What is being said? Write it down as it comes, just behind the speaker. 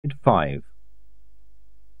5.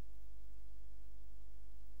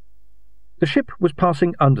 The ship was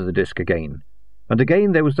passing under the disk again, and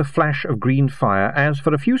again there was the flash of green fire as,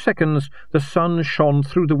 for a few seconds, the sun shone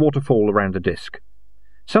through the waterfall around the disk.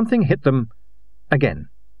 Something hit them again.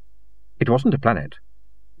 It wasn't a planet.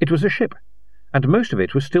 It was a ship, and most of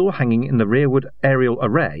it was still hanging in the rearward aerial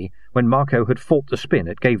array when Marco had fought the spin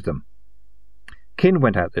it gave them. Kin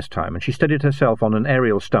went out this time, and she steadied herself on an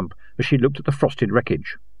aerial stump as she looked at the frosted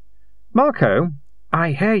wreckage. "Marco,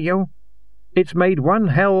 I hear you. It's made one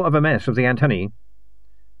hell of a mess of the antennae."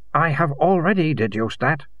 "I have already deduced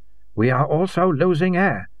that. We are also losing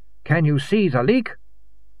air. Can you see the leak?"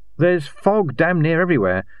 "There's fog damn near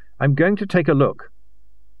everywhere. I'm going to take a look."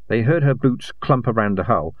 They heard her boots clump around the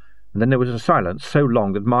hull, and then there was a silence so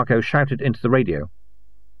long that Marco shouted into the radio.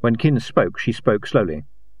 When Kin spoke, she spoke slowly.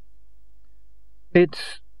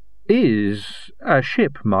 "It is a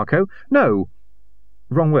ship, Marco. No,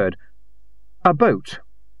 wrong word. A boat.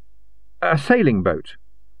 A sailing boat.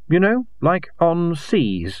 You know, like on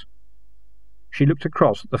seas." She looked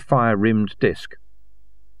across at the fire-rimmed disk.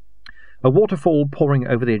 A waterfall pouring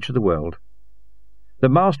over the edge of the world. The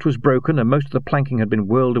mast was broken and most of the planking had been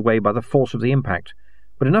whirled away by the force of the impact,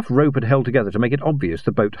 but enough rope had held together to make it obvious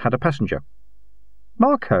the boat had a passenger.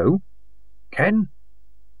 "Marco?" "Ken?"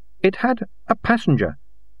 "It had a passenger."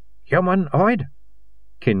 "Humanoid?"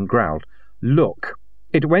 Kin growled. "Look,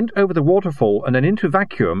 it went over the waterfall and then into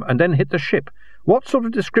vacuum and then hit the ship. What sort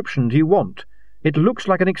of description do you want? It looks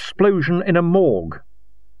like an explosion in a morgue."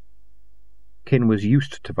 Kin was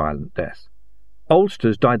used to violent death.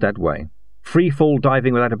 Oldsters died that way, free-fall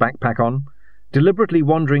diving without a backpack on, deliberately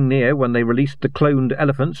wandering near when they released the cloned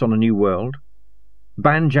elephants on a new world,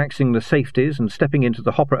 banjaxing the safeties and stepping into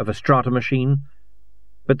the hopper of a Strata machine.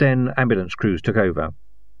 But then ambulance crews took over.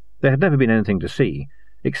 There had never been anything to see,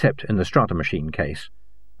 except in the Strata machine case,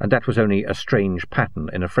 and that was only a strange pattern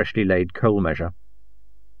in a freshly laid coal measure.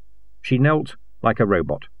 She knelt like a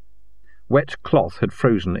robot. Wet cloth had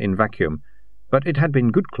frozen in vacuum, but it had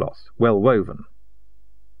been good cloth, well woven.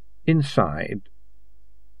 Inside,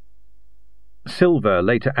 Silver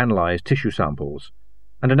later analysed tissue samples,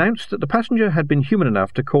 and announced that the passenger had been human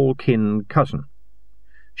enough to call Kin cousin.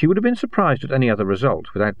 She would have been surprised at any other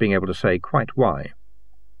result, without being able to say quite why.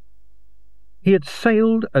 He had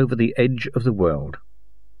sailed over the edge of the world.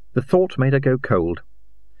 The thought made her go cold.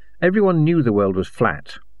 Everyone knew the world was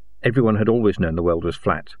flat. Everyone had always known the world was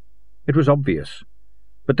flat. It was obvious.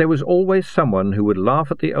 But there was always someone who would laugh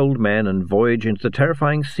at the old men and voyage into the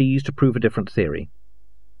terrifying seas to prove a different theory.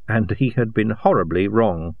 And he had been horribly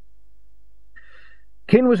wrong.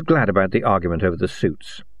 Kin was glad about the argument over the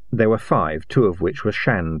suits. There were 5, 2 of which were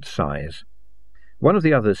Shand size. One of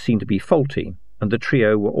the others seemed to be faulty, and the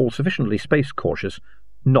trio were all sufficiently space-cautious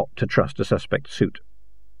not to trust a suspect suit.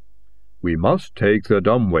 "We must take the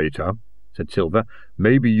dumbwaiter," said Silver.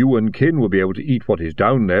 "Maybe you and Kin will be able to eat what is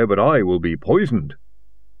down there, but I will be poisoned."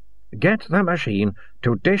 "Get the machine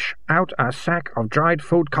to dish out a sack of dried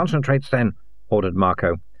food concentrates, then," ordered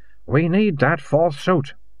Marco. "We need that 4th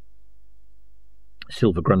suit."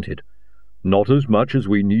 Silver grunted. "Not as much as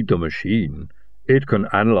we need the machine. It can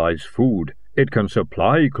analyze food. It can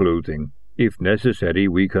supply clothing. If necessary,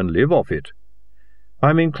 we can live off it."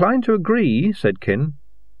 "I'm inclined to agree," said Kin.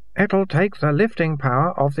 "It'll take the lifting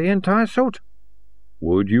power of the entire suit."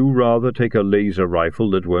 "Would you rather take a laser rifle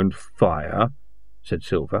that won't fire?" said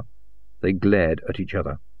Silver. They glared at each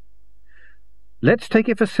other. "Let's take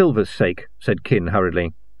it for Silver's sake," said Kin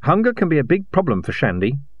hurriedly. "Hunger can be a big problem for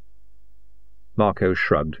Shandy." Marco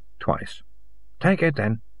shrugged twice. "Take it,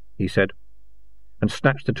 then," he said, and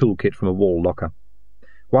snatched the toolkit from a wall locker.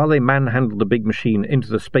 While they manhandled the big machine into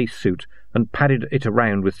the spacesuit and padded it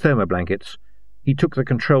around with thermoblankets, he took the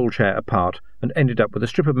control chair apart and ended up with a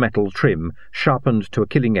strip of metal trim sharpened to a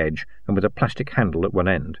killing edge and with a plastic handle at one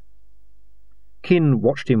end. Kin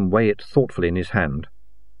watched him weigh it thoughtfully in his hand.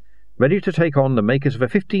 Ready to take on the makers of a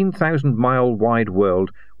 15,000-mile-wide world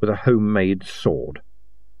with a home-made sword.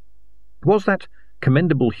 Was that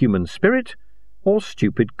commendable human spirit, or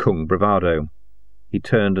stupid Kung bravado? He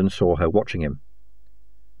turned and saw her watching him.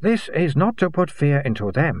 "This is not to put fear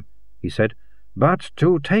into them," he said, "but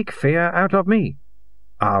to take fear out of me.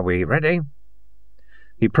 Are we ready?"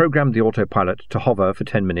 He programmed the autopilot to hover for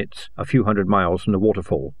 10 minutes, a few hundred miles from the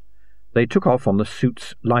waterfall. They took off on the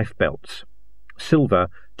suit's life belts, Silver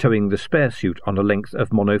towing the spare suit on a length of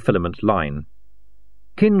monofilament line.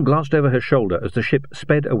 Kin glanced over her shoulder as the ship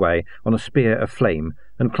sped away on a spear of flame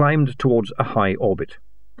and climbed towards a high orbit.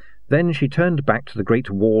 Then she turned back to the great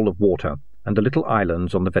wall of water and the little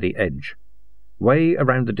islands on the very edge. Way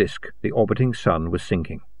around the disk, the orbiting sun was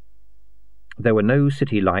sinking. There were no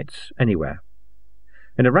city lights anywhere.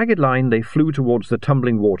 In a ragged line they flew towards the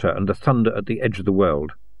tumbling water and the thunder at the edge of the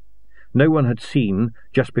world. No one had seen,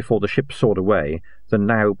 just before the ship soared away, the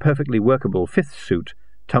now perfectly workable fifth suit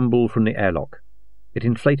tumble from the airlock. It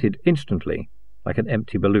inflated instantly, like an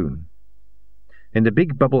empty balloon. In the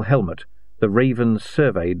big bubble helmet, the Raven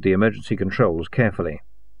surveyed the emergency controls carefully.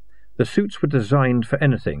 The suits were designed for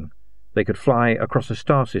anything. They could fly across a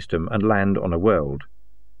star system and land on a world.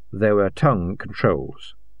 There were tongue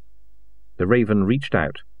controls. The Raven reached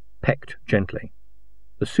out, pecked gently.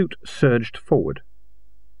 The suit surged forward.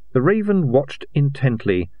 The Raven watched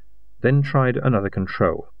intently, then tried another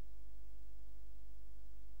control.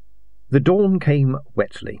 The dawn came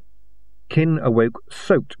wetly. Kin awoke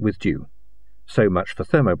soaked with dew. So much for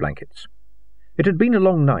thermoblankets. It had been a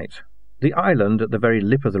long night. The island at the very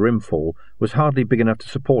lip of the rimfall was hardly big enough to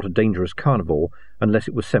support a dangerous carnivore unless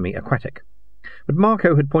it was semi-aquatic. But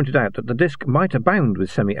Marco had pointed out that the disk might abound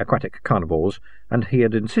with semi-aquatic carnivores, and he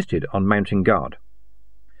had insisted on mounting guard.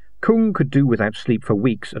 Kung could do without sleep for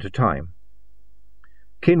weeks at a time.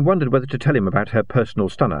 Kin wondered whether to tell him about her personal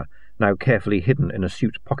stunner, now carefully hidden in a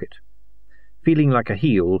suit pocket. Feeling like a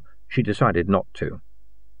heel, she decided not to.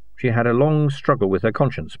 She had a long struggle with her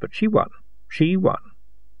conscience, but she won. She won.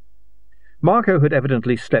 Marco had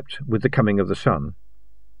evidently slept with the coming of the sun.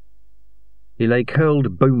 He lay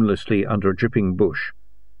curled bonelessly under a dripping bush.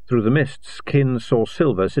 Through the mists, Kin saw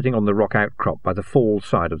Silver sitting on the rock outcrop by the fall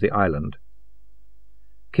side of the island.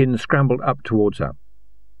 Kin scrambled up towards her.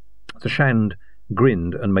 The Shand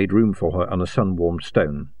grinned and made room for her on a sun-warmed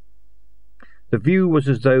stone. The view was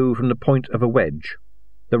as though from the point of a wedge.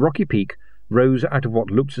 The rocky peak rose out of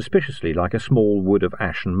what looked suspiciously like a small wood of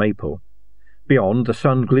ash and maple. Beyond, the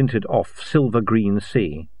sun glinted off silver-green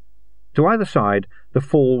sea. To either side, the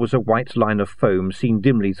fall was a white line of foam seen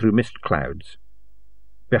dimly through mist clouds.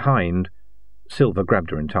 Behind, Silver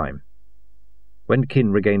grabbed her in time. When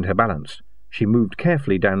Kin regained her balance, she moved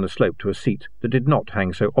carefully down the slope to a seat that did not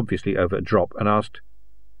hang so obviously over a drop and asked,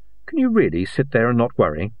 "Can you really sit there and not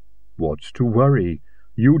worry?" "What's to worry?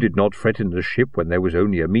 You did not fret in the ship when there was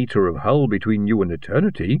only a metre of hull between you and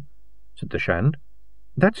eternity," said the Shand.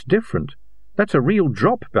 "That's different. That's a real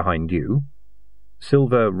drop behind you."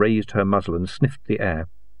 Silver raised her muzzle and sniffed the air.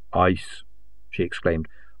 "Ice," she exclaimed.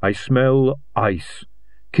 "I smell ice.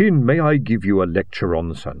 Kin, may I give you a lecture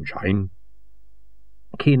on sunshine?"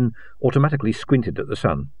 Kin automatically squinted at the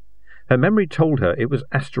sun. Her memory told her it was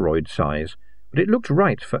asteroid size, but it looked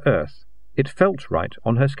right for Earth. It felt right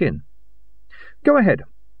on her skin. "Go ahead.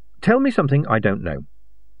 Tell me something I don't know."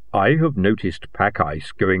 "I have noticed pack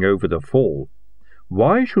ice going over the fall.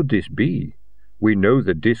 Why should this be? We know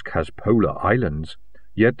the disk has polar islands,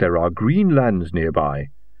 yet there are green lands nearby.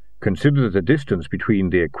 Consider the distance between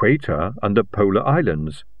the equator and the polar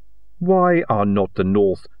islands. Why are not the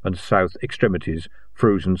north and south extremities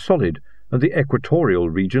frozen solid and the equatorial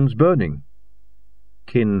regions burning?"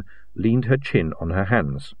 Kin leaned her chin on her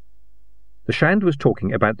hands. The Shand was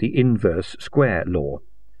talking about the inverse square law.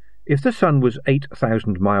 If the sun was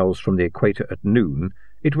 8,000 miles from the equator at noon,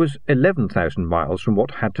 it was 11,000 miles from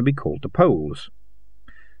what had to be called the poles.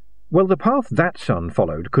 Well, the path that sun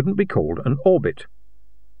followed couldn't be called an orbit.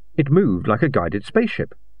 It moved like a guided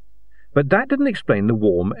spaceship. But that didn't explain the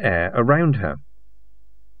warm air around her.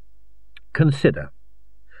 Consider.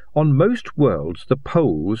 On most worlds, the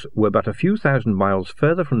poles were but a few thousand miles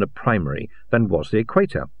further from the primary than was the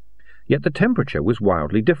equator, yet the temperature was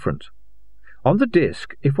wildly different. On the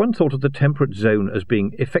disk, if one thought of the temperate zone as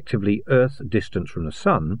being effectively Earth distance from the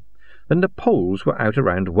sun, then the poles were out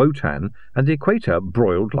around Wotan and the equator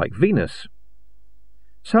broiled like Venus.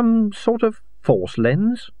 "Some sort of force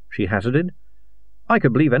lens?" she hazarded. "I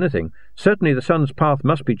could believe anything. Certainly the sun's path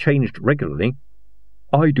must be changed regularly."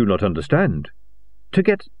 "I do not understand." "To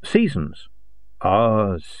get seasons."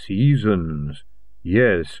 "Ah, seasons.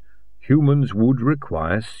 Yes, humans would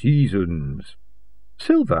require seasons."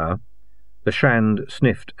 "Silver." The Shand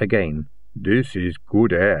sniffed again. "This is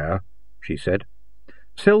good air," she said.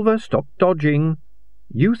 "Silver, stop dodging.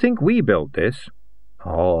 You think we built this?"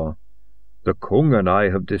 "Ah, the Kung and I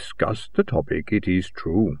have discussed the topic, it is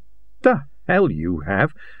true." "The hell you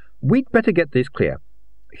have. We'd better get this clear.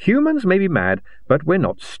 Humans may be mad, but we're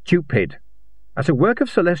not stupid. As a work of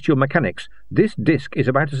celestial mechanics, this disk is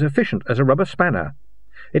about as efficient as a rubber spanner.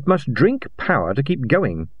 It must drink power to keep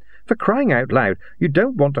going. For crying out loud, you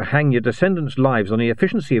don't want to hang your descendants' lives on the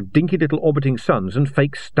efficiency of dinky little orbiting suns and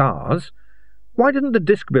fake stars. Why didn't the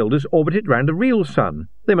disk builders orbit it round a real sun?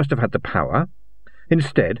 They must have had the power.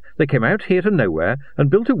 Instead, they came out here to nowhere and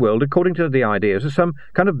built a world according to the ideas of some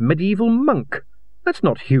kind of medieval monk. That's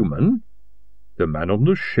not human." The man on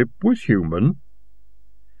the ship was human.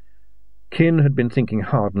 Kin had been thinking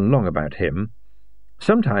hard and long about him.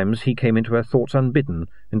 Sometimes he came into her thoughts unbidden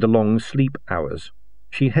in the long sleep hours.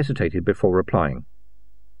 She hesitated before replying.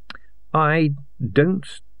 I don't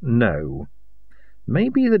know.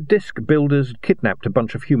 Maybe the disc builders kidnapped a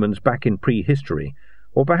bunch of humans back in prehistory,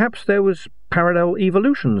 or perhaps there was parallel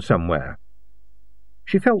evolution somewhere.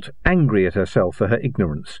 She felt angry at herself for her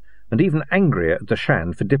ignorance, and even angrier at the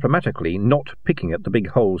Shan for diplomatically not picking at the big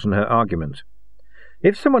holes in her argument.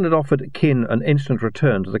 If someone had offered Kin an instant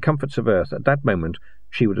return to the comforts of Earth at that moment,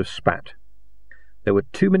 she would have spat. There were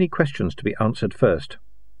too many questions to be answered first.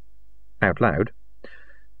 Out loud,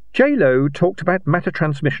 J-Lo talked about matter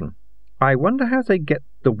transmission. I wonder how they get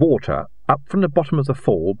the water up from the bottom of the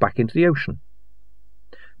fall back into the ocean.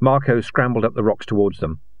 Marco scrambled up the rocks towards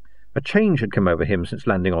them. A change had come over him since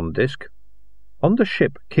landing on the disc. On the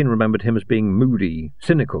ship, Kin remembered him as being moody,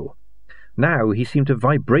 cynical. Now he seemed to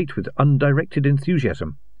vibrate with undirected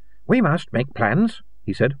enthusiasm. "We must make plans,"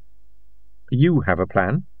 he said. "You have a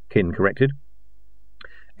plan," Kin corrected.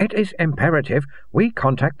 "It is imperative we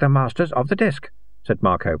contact the masters of the disc," said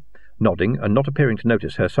Marco, nodding and not appearing to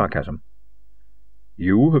notice her sarcasm.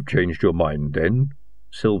 "You have changed your mind, then?"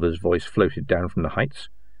 Silver's voice floated down from the heights.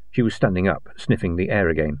 She was standing up, sniffing the air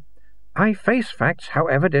again. "I face facts,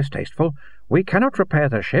 however distasteful. We cannot repair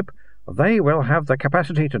the ship. They will have the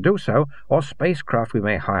capacity to do so, or spacecraft we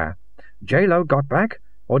may hire. J-Lo got back,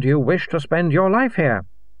 or do you wish to spend your life here?"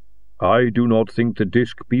 "I do not think the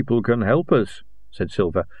disc people can help us," said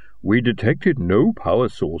Silver. "We detected no power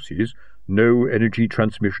sources, no energy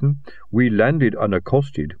transmission. We landed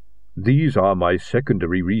unaccosted. These are my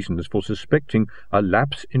secondary reasons for suspecting a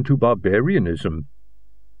lapse into barbarianism."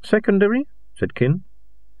 "Secondary?" said Kin.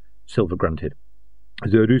 Silver grunted.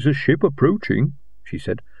 "There is a ship approaching," she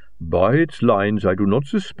said. "By its lines I do not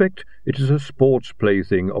suspect it is a sports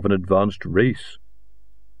plaything of an advanced race."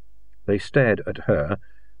 They stared at her,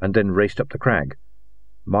 and then raced up the crag.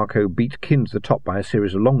 Marco beat Kin to the top by a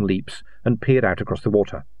series of long leaps and peered out across the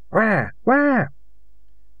water. "Where? Where?"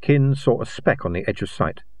 Kin saw a speck on the edge of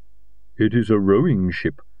sight. "It is a rowing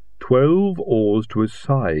ship, 12 oars to a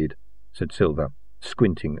side," said Silver,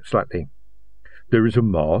 squinting slightly. "There is a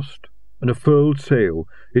mast and a furled sail.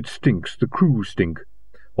 It stinks, the crew stink.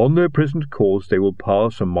 On their present course they will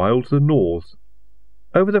pass a mile to the north."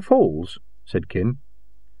 "Over the falls?" said Kin.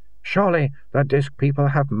 "Surely the disc people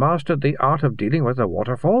have mastered the art of dealing with the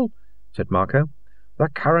waterfall," said Marco. "The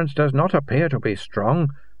current does not appear to be strong.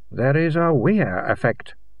 There is a weir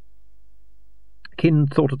effect." Kin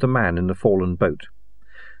thought of the man in the fallen boat.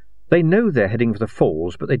 "They know they're heading for the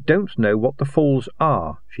falls, but they don't know what the falls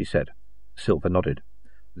are," she said. Silver nodded.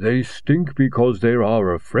 "They stink because they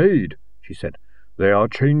are afraid," she said. "They are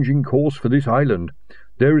changing course for this island.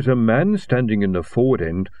 There is a man standing in the forward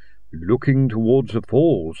end, looking towards the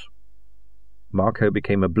falls." Marco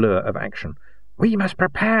became a blur of action. "We must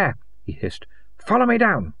prepare," he hissed. "Follow me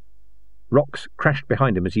down." Rocks crashed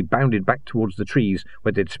behind him as he bounded back towards the trees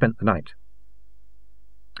where they'd spent the night.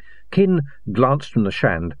 Kin glanced from the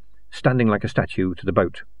Shand, standing like a statue, to the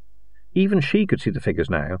boat. Even she could see the figures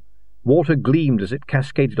now. Water gleamed as it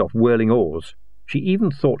cascaded off whirling oars. She even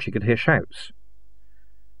thought she could hear shouts.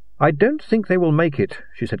 "I don't think they will make it,"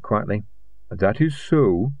 she said quietly. "That is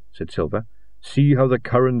so," said Silver. "See how the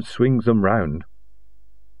current swings them round."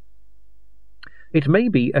 "It may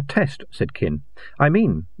be a test," said Kin. "I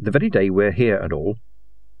mean, the very day we're here and all."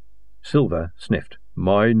 Silver sniffed.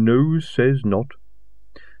 "My nose says not."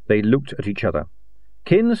 They looked at each other.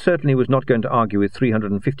 Kin certainly was not going to argue with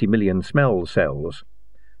 350 million smell cells.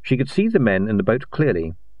 She could see the men in the boat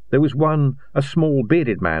clearly. There was one, a small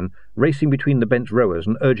bearded man, racing between the bent rowers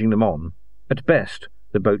and urging them on. At best,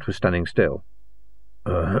 the boat was standing still.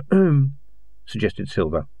 Suggested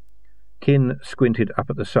Silver. Kin squinted up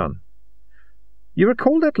at the sun. "You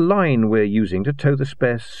recall that line we're using to tow the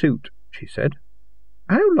spare suit?" she said.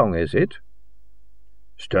 "How long is it?"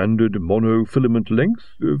 "Standard monofilament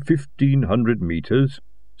length, 1,500 meters,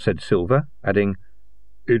 said Silver, adding,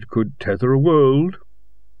 "It could tether a world."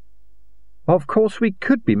 "Of course we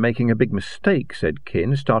could be making a big mistake," said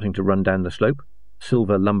Kin, starting to run down the slope.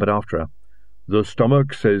 Silver lumbered after her. "The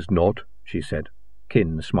stomach says not," she said.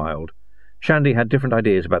 Kin smiled. Shandy had different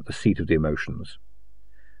ideas about the seat of the emotions.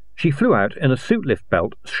 She flew out in a suit lift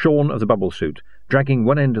belt shorn of the bubble suit, dragging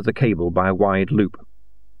one end of the cable by a wide loop.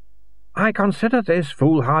 "I consider this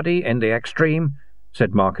foolhardy in the extreme,"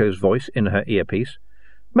 said Marco's voice in her earpiece.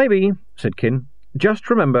 "Maybe," said Kin. "Just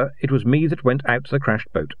remember it was me that went out to the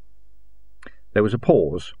crashed boat." There was a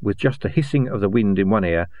pause, with just the hissing of the wind in one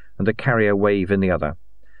ear and the carrier wave in the other.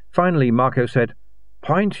 Finally Marco said,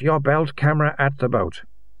 Point your belt camera at the boat.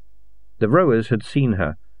 The rowers had seen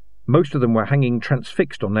her. Most of them were hanging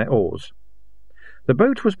transfixed on their oars. The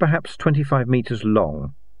boat was perhaps 25 metres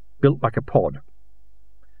long, built like a pod.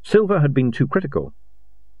 Silver had been too critical.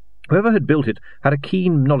 Whoever had built it had a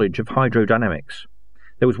keen knowledge of hydrodynamics.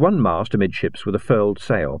 There was one mast amidships with a furled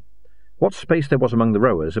sail. What space there was among the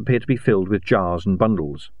rowers appeared to be filled with jars and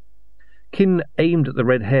bundles. Kin aimed at the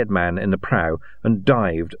red-haired man in the prow and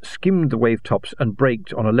dived, skimmed the wave-tops and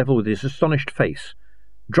braked on a level with his astonished face,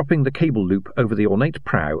 dropping the cable loop over the ornate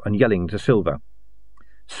prow and yelling to Silver.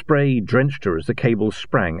 Spray drenched her as the cable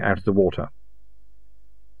sprang out of the water.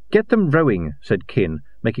 "Get them rowing," said Kin,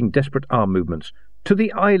 making desperate arm movements. "To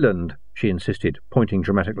the island," she insisted, pointing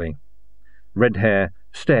dramatically. Red Hair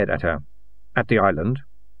stared at her, at the island,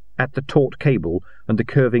 at the taut cable and the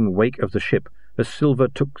curving wake of the ship as Silver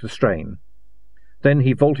took the strain. Then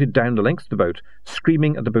he vaulted down the length of the boat,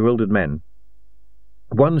 screaming at the bewildered men.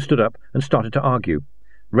 One stood up and started to argue.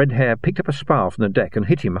 Red Hair picked up a spar from the deck and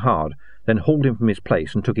hit him hard, then hauled him from his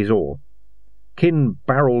place and took his oar. Kin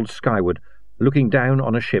barrelled skyward, looking down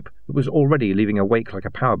on a ship that was already leaving a wake like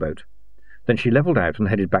a powerboat. Then she levelled out and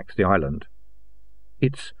headed back to the island.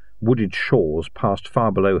 Its wooded shores passed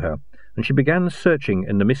far below her, and she began searching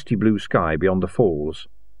in the misty blue sky beyond the falls.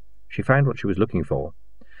 She found what she was looking for.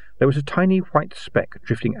 There was a tiny white speck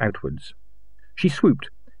drifting outwards. She swooped,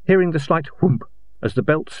 hearing the slight whoomp as the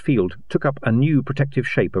belt's field took up a new protective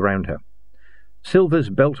shape around her. Silver's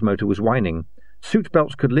belt motor was whining. Suit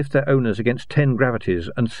belts could lift their owners against 10 gravities,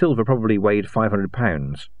 and Silver probably weighed 500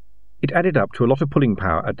 pounds. It added up to a lot of pulling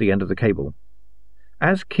power at the end of the cable.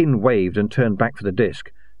 As Kin waved and turned back for the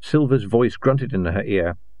disc, Silver's voice grunted in her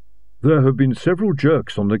ear. "There have been several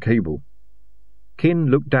jerks on the cable." Kin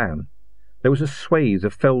looked down. There was a swathe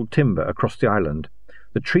of felled timber across the island.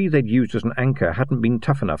 The tree they'd used as an anchor hadn't been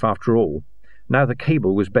tough enough after all. Now the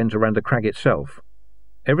cable was bent around the crag itself.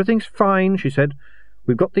 "Everything's fine," she said.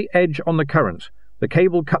 "We've got the edge on the current. The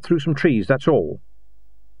cable cut through some trees, that's all."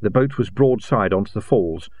 The boat was broadside onto the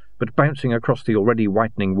falls, but bouncing across the already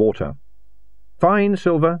whitening water. "Fine,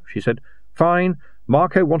 Silver," she said. "Fine.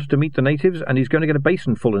 Marco wanted to meet the natives, and he's going to get a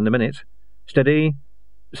basin full in a minute. Steady.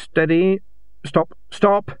 Steady. Stop.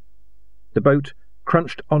 Stop!" The boat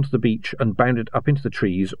crunched onto the beach and bounded up into the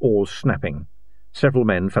trees, oars snapping. Several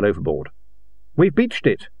men fell overboard. "We've beached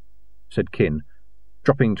it," said Kin,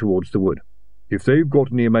 dropping towards the wood. "If they've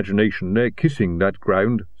got any imagination, they're kissing that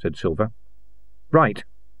ground," said Silver. "Right.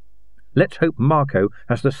 Let's hope Marco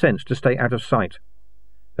has the sense to stay out of sight."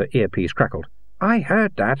 Her earpiece crackled. "I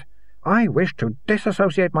heard that. I wish to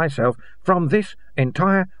disassociate myself from this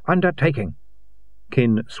entire undertaking."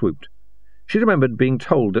 Kin swooped. She remembered being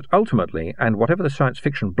told that ultimately, and whatever the science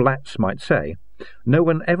fiction blats might say, no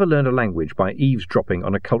one ever learned a language by eavesdropping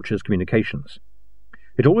on a culture's communications.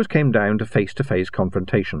 It always came down to face-to-face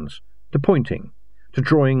confrontations, to pointing, to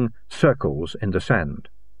drawing circles in the sand.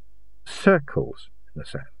 Circles in the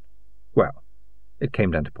sand. Well, it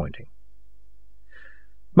came down to pointing.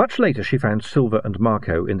 Much later she found Silver and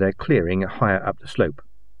Marco in their clearing higher up the slope.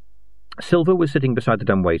 Silver was sitting beside the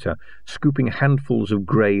dumbwaiter, scooping handfuls of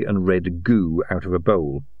grey and red goo out of a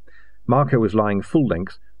bowl. Marco was lying full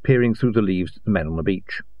length, peering through the leaves at the men on the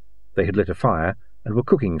beach. They had lit a fire and were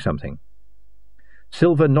cooking something.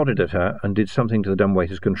 Silver nodded at her and did something to the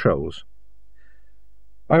dumbwaiter's controls.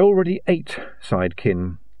 "I already ate," sighed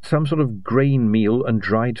Kin. "Some sort of grain meal and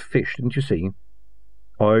dried fish, didn't you see?"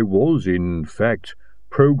 "I was, in fact,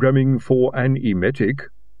 programming for an emetic."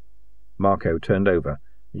 Marco turned over.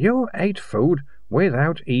 "You ate food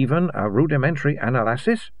without even a rudimentary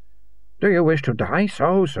analysis? Do you wish to die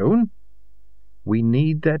so soon?" "We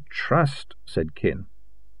need their trust," said Kin.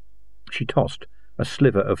 She tossed a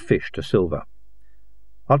sliver of fish to Silver.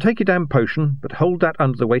 "I'll take your damn potion, but hold that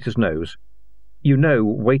under the waiter's nose. You know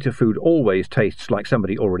waiter food always tastes like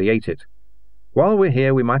somebody already ate it. While we're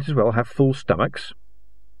here, we might as well have full stomachs."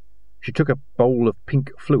 She took a bowl of pink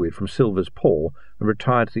fluid from Silver's paw and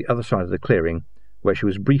retired to the other side of the clearing, where she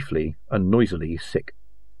was briefly and noisily sick.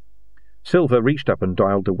 Silver reached up and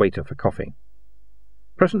dialed the waiter for coffee.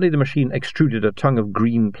 Presently the machine extruded a tongue of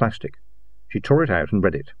green plastic. She tore it out and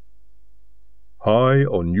read it. "High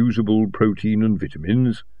on usable protein and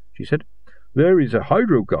vitamins," she said. "There is a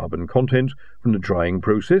hydrocarbon content from the drying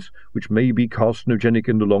process, which may be carcinogenic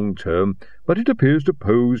in the long term, but it appears to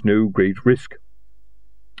pose no great risk."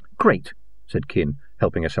 "Great," said Kin,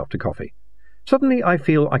 helping herself to coffee. "Suddenly I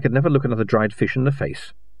feel I could never look another dried fish in the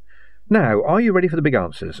face. Now, are you ready for the big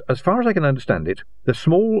answers? As far as I can understand it, the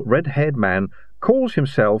small red-haired man calls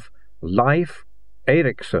himself Leif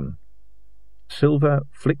Erikson." Silver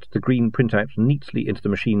flicked the green printout neatly into the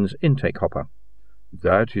machine's intake hopper.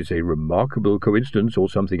 That is a remarkable coincidence or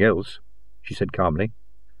something else, she said calmly.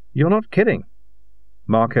 You're not kidding.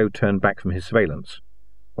 Marco turned back from his surveillance.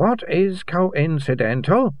 What is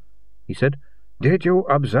coincidental? He said. Did you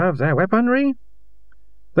observe their weaponry?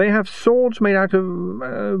 They have swords made out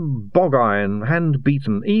of bog iron,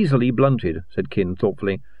 hand-beaten, easily blunted, said Kin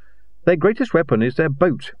thoughtfully. Their greatest weapon is their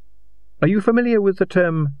boat. Are you familiar with the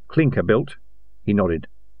term clinker-built? He nodded.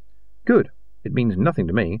 Good. It means nothing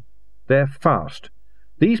to me. They're fast.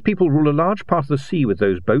 These people rule a large part of the sea with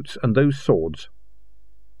those boats and those swords.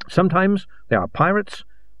 Sometimes they are pirates,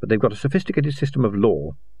 but they've got a sophisticated system of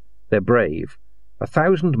law. They're brave.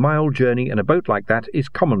 1,000-mile journey in a boat like that is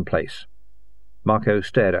commonplace. Marco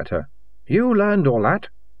stared at her. You learned all that?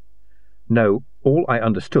 No, all I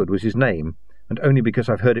understood was his name, and only because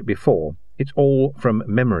I've heard it before. It's all from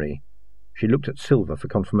memory. She looked at Silver for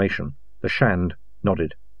confirmation. The Shand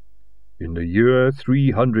nodded. In the year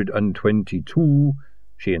 322,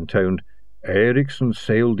 she intoned, Ericsson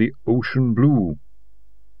sailed the ocean blue.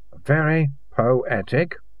 Very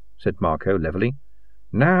poetic, said Marco levelly.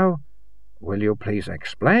 Now, will you please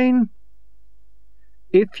explain?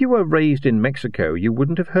 If you were raised in Mexico, you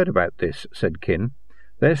wouldn't have heard about this, said Kin.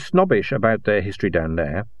 They're snobbish about their history down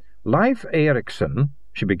there. Leif Erikson,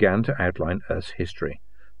 she began to outline Earth's history,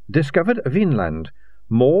 discovered Vinland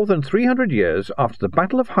more than 300 years after the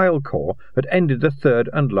Battle of Heilkor had ended the third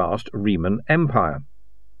and last Riemann Empire.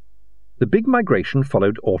 The big migration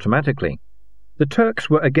followed automatically. The Turks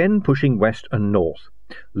were again pushing west and north.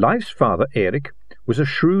 Leif's father, Erik, was a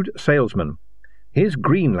shrewd salesman. His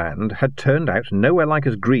Greenland had turned out nowhere like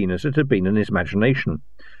as green as it had been in his imagination,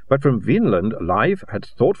 but from Vinland Leif had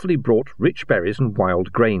thoughtfully brought rich berries and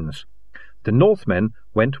wild grains. The Northmen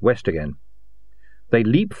went west again. They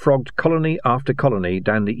leapfrogged colony after colony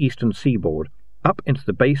down the eastern seaboard, up into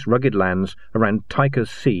the base rugged lands around Tyker's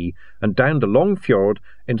Sea, and down the long fjord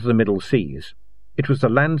into the Middle Seas. It was the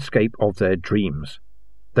landscape of their dreams.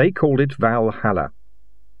 They called it Valhalla.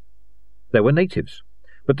 There were natives,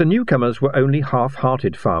 but the newcomers were only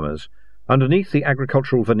half-hearted farmers. Underneath the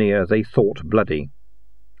agricultural veneer they thought bloody.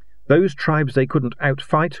 Those tribes they couldn't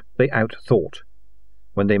outfight, they outthought.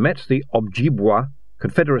 When they met the Ojibwa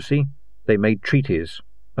Confederacy, they made treaties,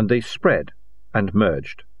 and they spread and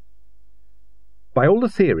merged. By all the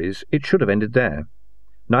theories, it should have ended there.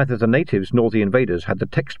 Neither the natives nor the invaders had the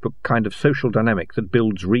textbook kind of social dynamic that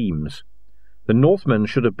builds reams. The Northmen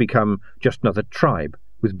should have become just another tribe,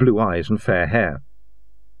 with blue eyes and fair hair.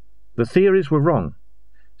 The theories were wrong.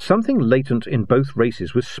 Something latent in both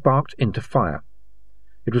races was sparked into fire.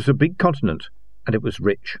 It was a big continent, and it was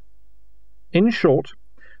rich. In short,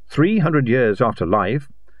 300 years after Leif,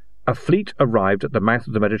 a fleet arrived at the mouth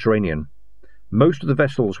of the Mediterranean. Most of the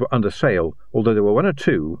vessels were under sail, although there were one or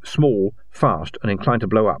two, small, fast, and inclined to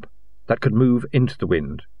blow up, that could move into the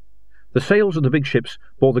wind. The sails of the big ships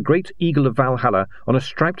bore the great eagle of Valhalla on a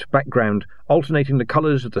striped background, alternating the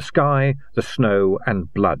colours of the sky, the snow,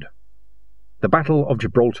 and blood. The Battle of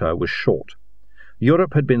Gibraltar was short.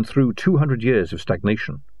 Europe had been through 200 years of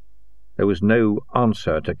stagnation. There was no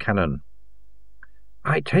answer to cannon.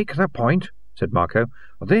 I take the point, said Marco.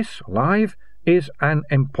 This Leif is an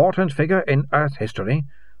important figure in Earth history.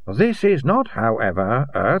 This is not, however,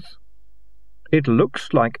 Earth. It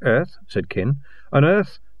looks like Earth, said Kin. An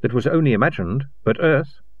Earth that was only imagined, but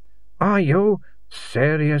Earth. Are you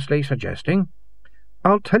seriously suggesting?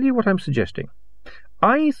 I'll tell you what I'm suggesting.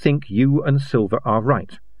 I think you and Silver are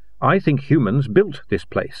right. I think humans built this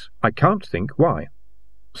place. I can't think why.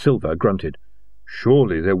 Silver grunted.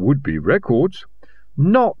 Surely there would be records.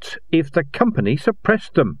 Not if the company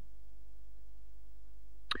suppressed them.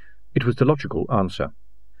 It was the logical answer.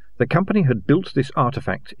 The company had built this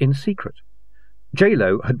artifact in secret.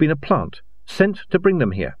 J-Lo had been a plant, sent to bring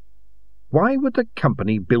them here. Why would the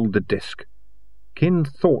company build the disc? Kin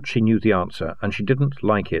thought she knew the answer, and she didn't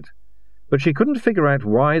like it. But she couldn't figure out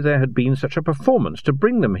why there had been such a performance to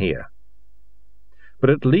bring them here. But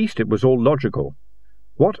at least it was all logical.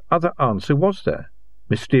 What other answer was there?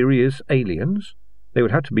 Mysterious aliens? They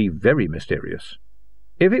would have to be very mysterious.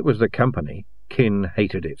 If it was the company, Kin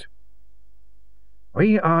hated it.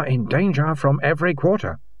 We are in danger from every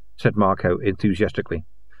quarter, said Marco enthusiastically.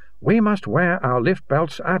 We must wear our lift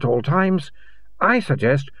belts at all times. I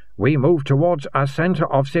suggest we move towards a centre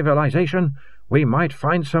of civilization. We might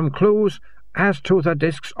find some clues as to the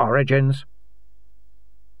disk's origins.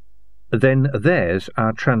 Then there's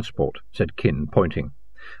our transport, said Kin, pointing.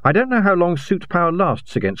 I don't know how long suit power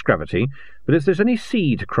lasts against gravity, but if there's any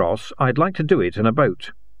sea to cross, I'd like to do it in a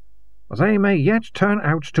boat. They may yet turn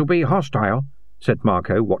out to be hostile, said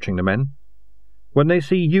Marco, watching the men. When they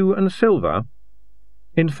see you and Silver?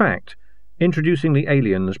 In fact, Introducing the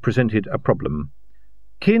aliens presented a problem.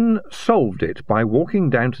 Kin solved it by walking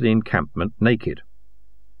down to the encampment naked.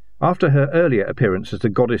 After her earlier appearance as the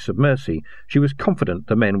goddess of mercy, she was confident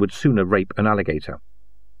the men would sooner rape an alligator.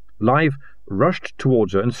 Live rushed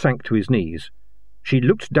towards her and sank to his knees. She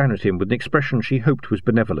looked down at him with an expression she hoped was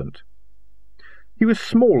benevolent. He was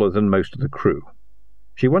smaller than most of the crew.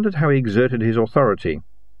 She wondered how he exerted his authority,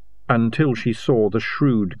 until she saw the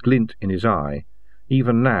shrewd glint in his eye,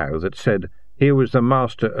 even now, that said, here was the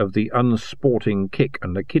master of the unsporting kick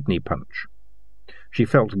and the kidney punch. She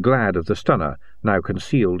felt glad of the stunner, now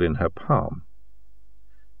concealed in her palm.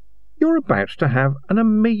 "You're about to have an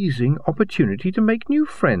amazing opportunity to make new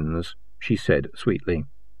friends," she said sweetly.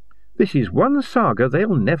 "This is one saga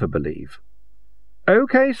they'll never believe."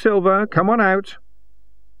 "Okay, Silver, come on out."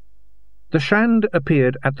 The Shand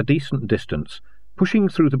appeared at the decent distance, pushing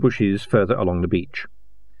through the bushes further along the beach.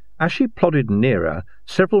 As she plodded nearer,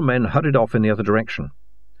 several men hurried off in the other direction.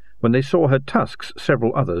 When they saw her tusks,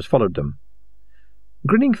 several others followed them.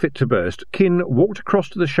 Grinning fit to burst, Kin walked across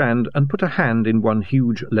to the Shand and put a hand in one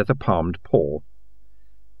huge leather-palmed paw.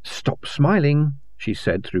 "Stop smiling," she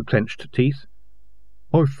said through clenched teeth.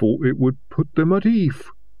 "I thought it would put them at ease."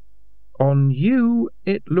 "On you,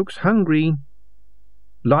 it looks hungry."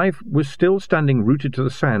 Live was still standing rooted to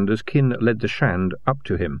the sand as Kin led the Shand up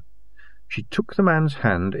to him. She took the man's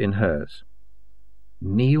hand in hers.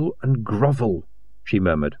 "Kneel and grovel," she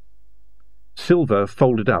murmured. Silver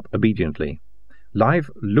folded up obediently. Live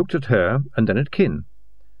looked at her and then at Kin.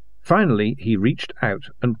 Finally he reached out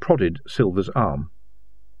and prodded Silver's arm.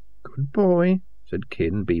 "Good boy," said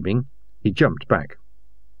Kin, beaming. He jumped back.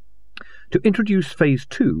 To introduce Phase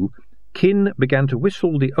 2, Kin began to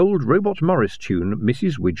whistle the old robot Maurice tune,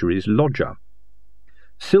 Mrs. Widgery's Lodger.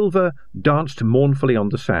 Silver danced mournfully on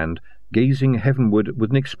the sand, gazing heavenward with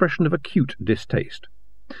an expression of acute distaste.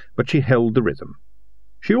 But she held the rhythm.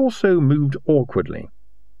 She also moved awkwardly.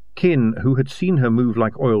 Kin, who had seen her move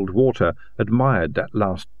like oiled water, admired that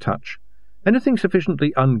last touch. Anything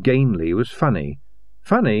sufficiently ungainly was funny.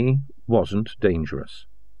 Funny wasn't dangerous.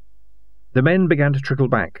 The men began to trickle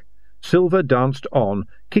back. Silver danced on,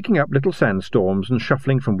 kicking up little sandstorms and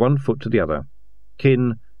shuffling from one foot to the other.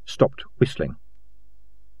 Kin stopped whistling.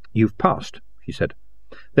 "You've passed," she said.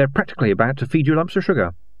 "They're practically about to feed you lumps of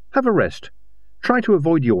sugar. Have a rest. Try to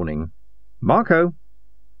avoid yawning. Marco!"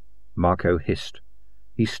 Marco hissed.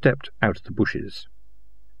 He stepped out of the bushes.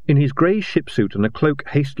 In his grey ship suit and a cloak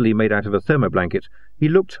hastily made out of a thermoblanket, he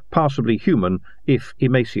looked passably human, if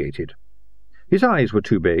emaciated. His eyes were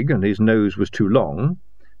too big, and his nose was too long.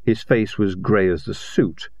 His face was grey as the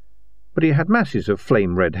suit, but he had masses of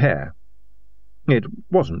flame-red hair. It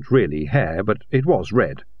wasn't really hair, but it was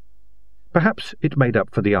red. Perhaps it made up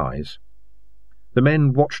for the eyes. The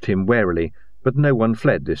men watched him warily, but no one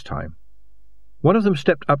fled this time. One of them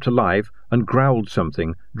stepped up to Live and growled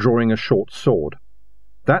something, drawing a short sword.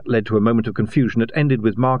 That led to a moment of confusion that ended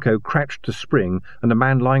with Marco crouched to spring and the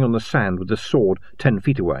man lying on the sand with the sword 10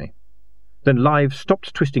 feet away. Then Live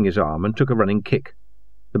stopped twisting his arm and took a running kick.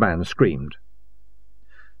 The man screamed.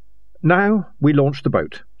 "Now we launch the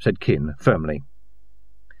boat," said Kin firmly.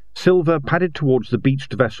 Silver padded towards the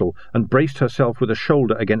beached vessel and braced herself with a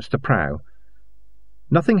shoulder against the prow.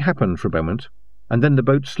 Nothing happened for a moment, and then the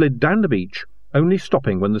boat slid down the beach, only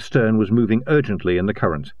stopping when the stern was moving urgently in the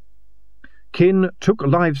current. Kin took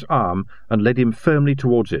Live's arm and led him firmly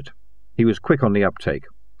towards it. He was quick on the uptake.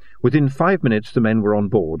 Within 5 minutes the men were on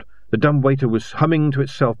board. The dumbwaiter was humming to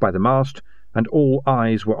itself by the mast, and all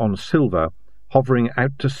eyes were on Silver, hovering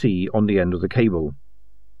out to sea on the end of the cable.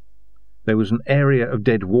 There was an area of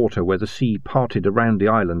dead water where the sea parted around the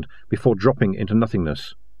island before dropping into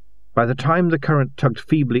nothingness. By the time the current tugged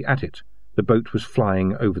feebly at it, the boat was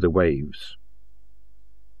flying over the waves.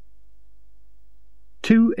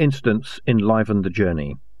 2 incidents enlivened the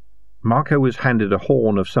journey. Marco was handed a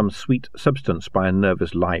horn of some sweet substance by a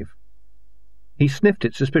nervous Live. He sniffed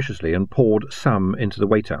it suspiciously and poured some into the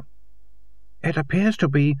waiter. "It appears to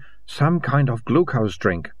be some kind of glucose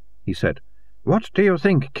drink," he said. "What do you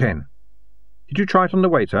think, Ken?" "Did you try it on the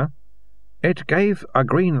waiter?" "It gave a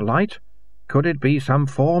green light. Could it be some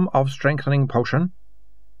form of strengthening potion?"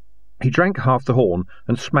 He drank half the horn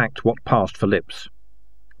and smacked what passed for lips.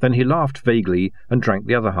 Then he laughed vaguely and drank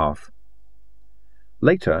the other half.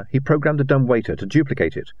 Later he programmed the dumbwaiter to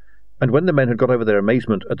duplicate it, and when the men had got over their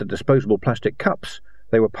amazement at the disposable plastic cups,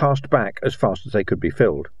 they were passed back as fast as they could be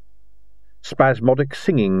filled. Spasmodic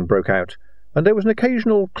singing broke out, and there was an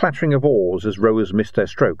occasional clattering of oars as rowers missed their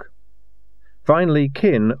stroke. Finally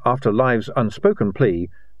Kin, after Live's unspoken plea,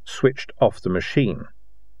 switched off the machine.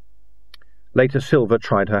 Later Silver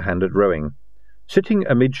tried her hand at rowing. Sitting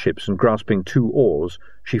amidships and grasping 2 oars,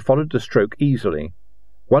 she followed the stroke easily.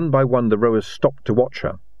 One by one the rowers stopped to watch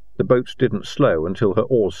her. The boat didn't slow until her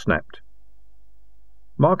oars snapped.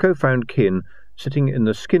 Marco found Kin sitting in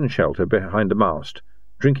the skin shelter behind the mast,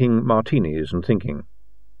 drinking martinis and thinking.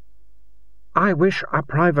 "I wish a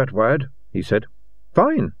private word," he said.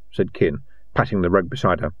 "Fine," said Kin, patting the rug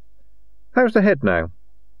beside her. "How's the head now?"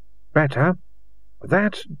 "Better.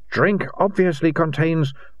 That drink obviously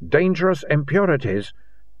contains dangerous impurities.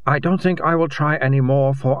 I don't think I will try any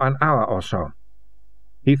more for an hour or so."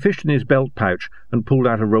 He fished in his belt pouch and pulled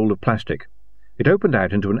out a roll of plastic. It opened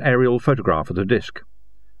out into an aerial photograph of the disc.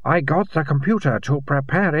 "I got the computer to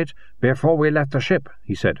prepare it before we left the ship,"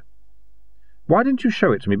 he said. "Why didn't you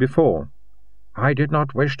show it to me before?" "I did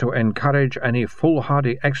not wish to encourage any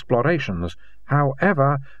foolhardy explorations.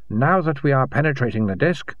 However, now that we are penetrating the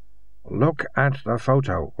disc, look at the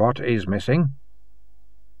photo. What is missing?"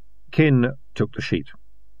 Kin took the sheet.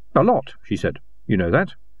 "A lot," she said. "You know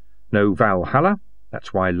that. No Valhalla.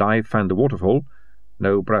 That's why Live found the waterfall.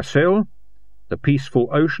 No Brazil. The peaceful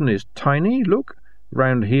ocean is tiny, look,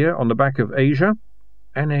 round here on the back of Asia.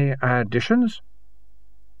 Any additions?"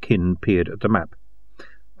 Kin peered at the map.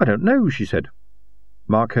 "I don't know," she said.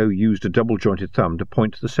 Marco used a double-jointed thumb to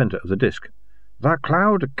point to the centre of the disc. "The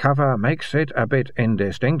cloud cover makes it a bit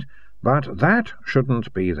indistinct, but that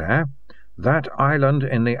shouldn't be there. That island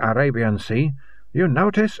in the Arabian Sea, you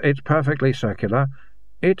notice it's perfectly circular.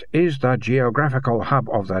 It is the geographical hub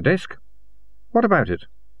of the disc." "What about it?"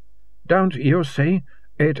 "Don't you see?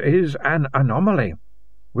 It is an anomaly.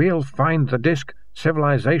 We'll find the disc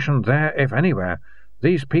civilization there if anywhere.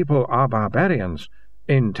 These people are barbarians.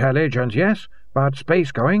 Intelligent, yes, but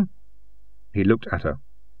space-going." He looked at her.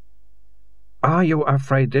 "Are you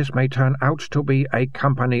afraid this may turn out to be a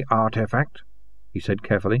company artifact?" he said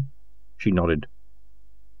carefully. She nodded.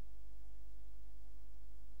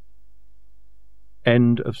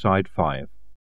 End of Side 5.